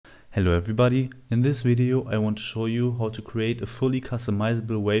Hello everybody, in this video I want to show you how to create a fully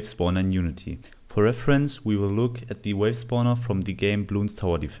customizable wave spawner in Unity. For reference, we will look at the wave spawner from the game Bloons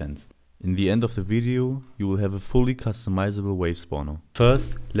Tower Defense. In the end of the video, you will have a fully customizable wave spawner.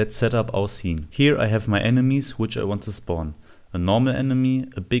 First, let's set up our scene. Here I have my enemies which I want to spawn. A normal enemy,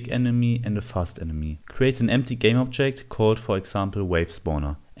 a big enemy and a fast enemy. Create an empty game object called, for example, wave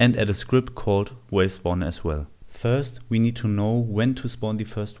spawner, and add a script called wave spawner as well. First, we need to know when to spawn the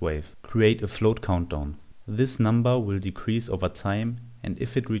first wave. Create a float countdown. This number will decrease over time, and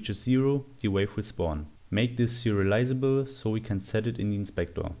if it reaches 0, the wave will spawn. Make this serializable so we can set it in the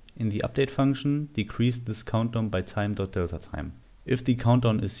inspector. In the update function, decrease this countdown by time.delta_time. If the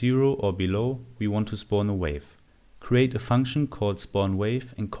countdown is 0 or below, we want to spawn a wave. Create a function called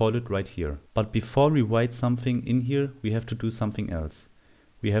spawnWave and call it right here. But before we write something in here, we have to do something else.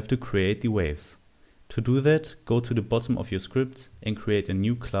 We have to create the waves. To do that, go to the bottom of your script and create a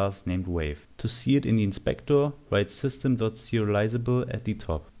new class named wave. To see it in the inspector, write system.serializable at the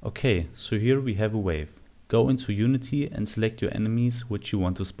top. Okay, so here we have a wave. Go into Unity and select your enemies which you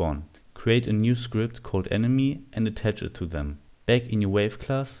want to spawn. Create a new script called enemy and attach it to them. Back in your wave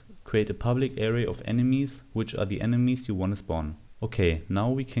class, create a public array of enemies which are the enemies you want to spawn. Okay, now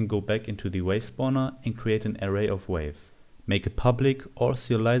we can go back into the wave spawner and create an array of waves. Make a public or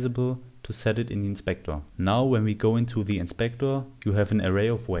serializable to set it in the inspector. Now when we go into the inspector, you have an array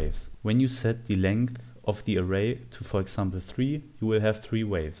of waves. When you set the length of the array to, for example, 3, you will have 3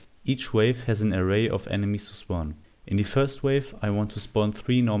 waves. Each wave has an array of enemies to spawn. In the first wave, I want to spawn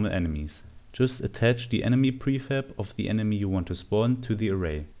 3 normal enemies. Just attach the enemy prefab of the enemy you want to spawn to the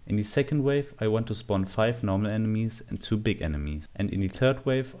array. In the second wave, I want to spawn 5 normal enemies and 2 big enemies. And in the third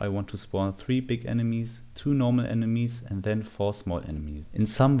wave, I want to spawn 3 big enemies, 2 normal enemies and then 4 small enemies. In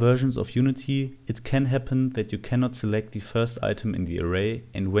some versions of Unity, it can happen that you cannot select the first item in the array,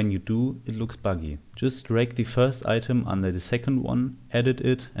 and when you do, it looks buggy. Just drag the first item under the second one, edit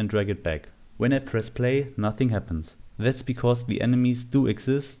it and drag it back. When I press play, nothing happens. That's because the enemies do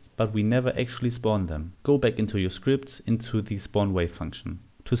exist, but we never actually spawn them. Go back into your scripts into the spawn wave function.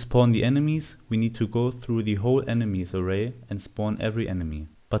 To spawn the enemies, we need to go through the whole enemies array and spawn every enemy.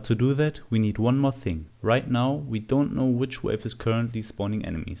 But to do that, we need one more thing. Right now, we don't know which wave is currently spawning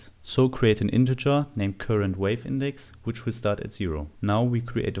enemies. So create an integer named currentWaveIndex, which will start at 0. Now we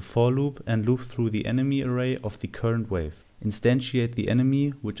create a for loop and loop through the enemy array of the current wave. Instantiate the enemy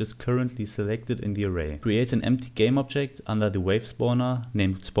which is currently selected in the array. Create an empty game object under the wave spawner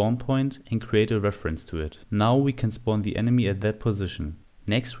named spawnPoint and create a reference to it. Now we can spawn the enemy at that position.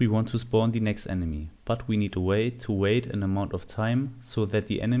 Next we want to spawn the next enemy, but we need a way to wait an amount of time so that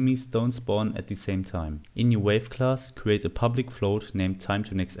the enemies don't spawn at the same time. In your wave class, create a public float named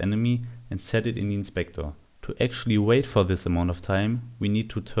timeToNextEnemy and set it in the inspector. To actually wait for this amount of time, we need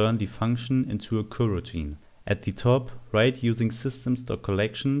to turn the function into a coroutine. At the top, write using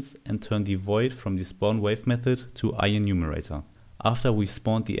systems.collections and turn the void from the spawnWave method to IEnumerator. After we've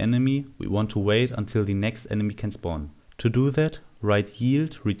spawned the enemy, we want to wait until the next enemy can spawn. To do that, write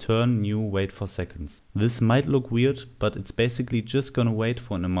yield return new wait for seconds. This might look weird, but it's basically just gonna wait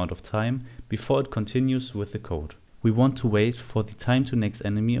for an amount of time before it continues with the code. We want to wait for the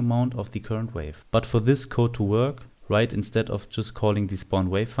timeToNextEnemy amount of the current wave. But for this code to work, write instead of just calling the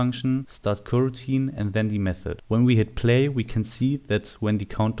spawnWave function, start coroutine and then the method. When we hit play, we can see that when the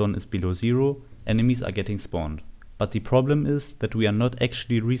countdown is below 0, enemies are getting spawned. But the problem is that we are not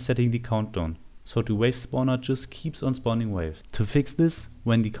actually resetting the countdown. So the wave spawner just keeps on spawning waves. To fix this,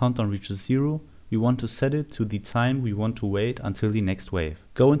 when the countdown reaches 0, we want to set it to the time we want to wait until the next wave.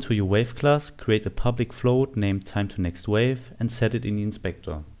 Go into your wave class, create a public float named timeToNextWave and set it in the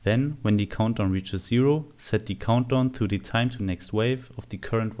inspector. Then, when the countdown reaches 0, set the countdown to the timeToNextWave of the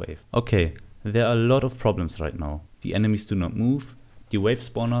current wave. Okay, there are a lot of problems right now. The enemies do not move, the wave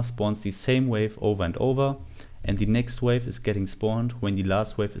spawner spawns the same wave over and over, and the next wave is getting spawned when the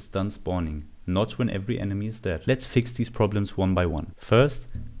last wave is done spawning, not when every enemy is dead. Let's fix these problems one by one. First,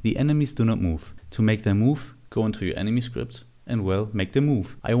 the enemies do not move. To make them move, go into your enemy script and well, make them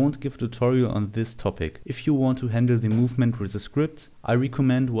move. I won't give a tutorial on this topic. If you want to handle the movement with a script, I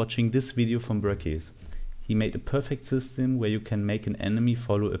recommend watching this video from Brekes. He made a perfect system where you can make an enemy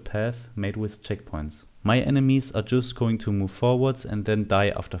follow a path made with checkpoints. My enemies are just going to move forwards and then die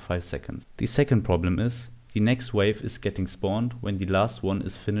after 5 seconds. The second problem is, the next wave is getting spawned when the last one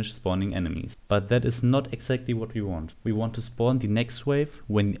is finished spawning enemies. But that is not exactly what we want. We want to spawn the next wave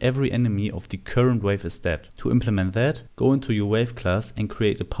when every enemy of the current wave is dead. To implement that, go into your wave class and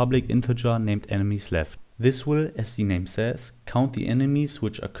create a public integer named enemysleft. This will, as the name says, count the enemies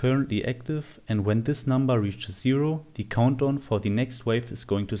which are currently active, and when this number reaches 0, the countdown for the next wave is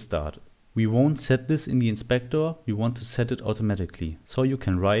going to start. We won't set this in the inspector, we want to set it automatically. So you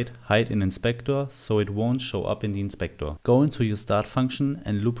can write hide in inspector so it won't show up in the inspector. Go into your start function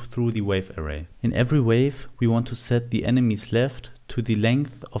and loop through the wave array. In every wave we want to set the enemies left to the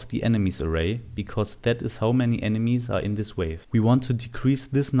length of the enemies array, because that is how many enemies are in this wave. We want to decrease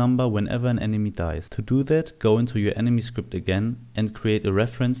this number whenever an enemy dies. To do that, go into your enemy script again and create a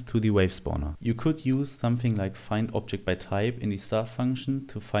reference to the wave spawner. You could use something like find object by type in the start function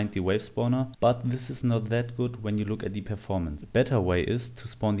to find the wave spawner, but this is not that good when you look at the performance. A better way is to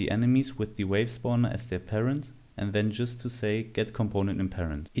spawn the enemies with the wave spawner as their parent, and then just to say get component in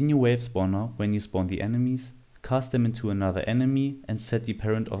parent. In your wave spawner, when you spawn the enemies, cast them into another enemy and set the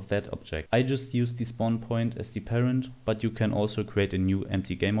parent of that object. I just use the spawn point as the parent, but you can also create a new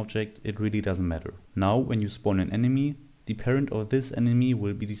empty game object, it really doesn't matter. Now when you spawn an enemy, the parent of this enemy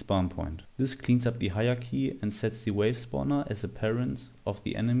will be the spawn point. This cleans up the hierarchy and sets the wave spawner as a parent of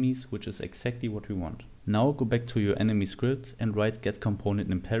the enemies, which is exactly what we want. Now go back to your enemy script and write get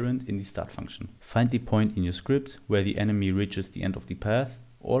component in parent in the start function. Find the point in your script where the enemy reaches the end of the path,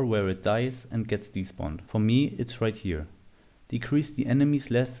 or where it dies and gets despawned. For me, it's right here. Decrease the enemy's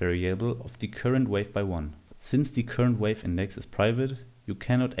left variable of the current wave by 1. Since the current wave index is private, you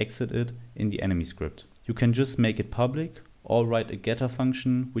cannot exit it in the enemy script. You can just make it public or write a getter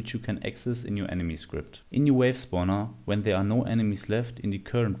function which you can access in your enemy script. In your wave spawner, when there are no enemies left in the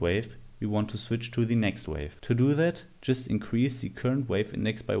current wave, we want to switch to the next wave. To do that, just increase the current wave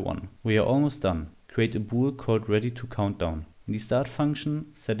index by 1. We are almost done. Create a bool called ready to count down. In the start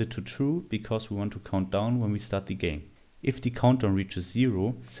function, set it to true because we want to count down when we start the game. If the countdown reaches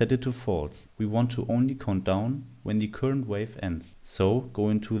 0, set it to false. We want to only count down when the current wave ends. So go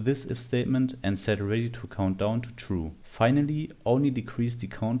into this if statement and set ready to count down to true. Finally, only decrease the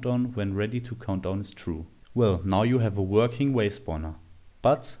countdown when ready to count down is true. Well, now you have a working wave spawner.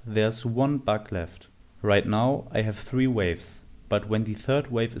 But there's one bug left. Right now I have 3 waves, but when the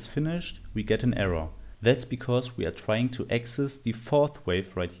third wave is finished, we get an error. That's because we are trying to access the 4th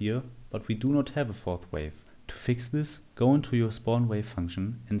wave right here, but we do not have a 4th wave. To fix this, go into your spawn wave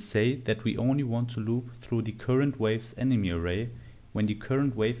function and say that we only want to loop through the current wave's enemy array when the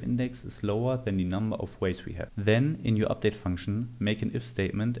current wave index is lower than the number of waves we have. Then in your update function, make an if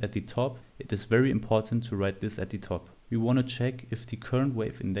statement at the top. It is very important to write this at the top. We want to check if the current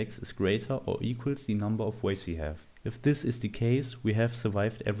wave index is greater or equals the number of waves we have. If this is the case, we have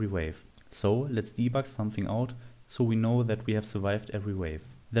survived every wave. So let's debug something out so we know that we have survived every wave.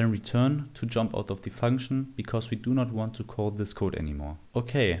 Then return to jump out of the function because we do not want to call this code anymore.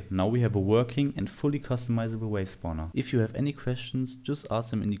 Okay, now we have a working and fully customizable wave spawner. If you have any questions, just ask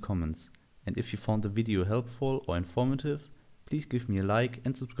them in the comments. And if you found the video helpful or informative, please give me a like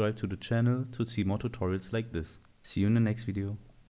and subscribe to the channel to see more tutorials like this. See you in the next video.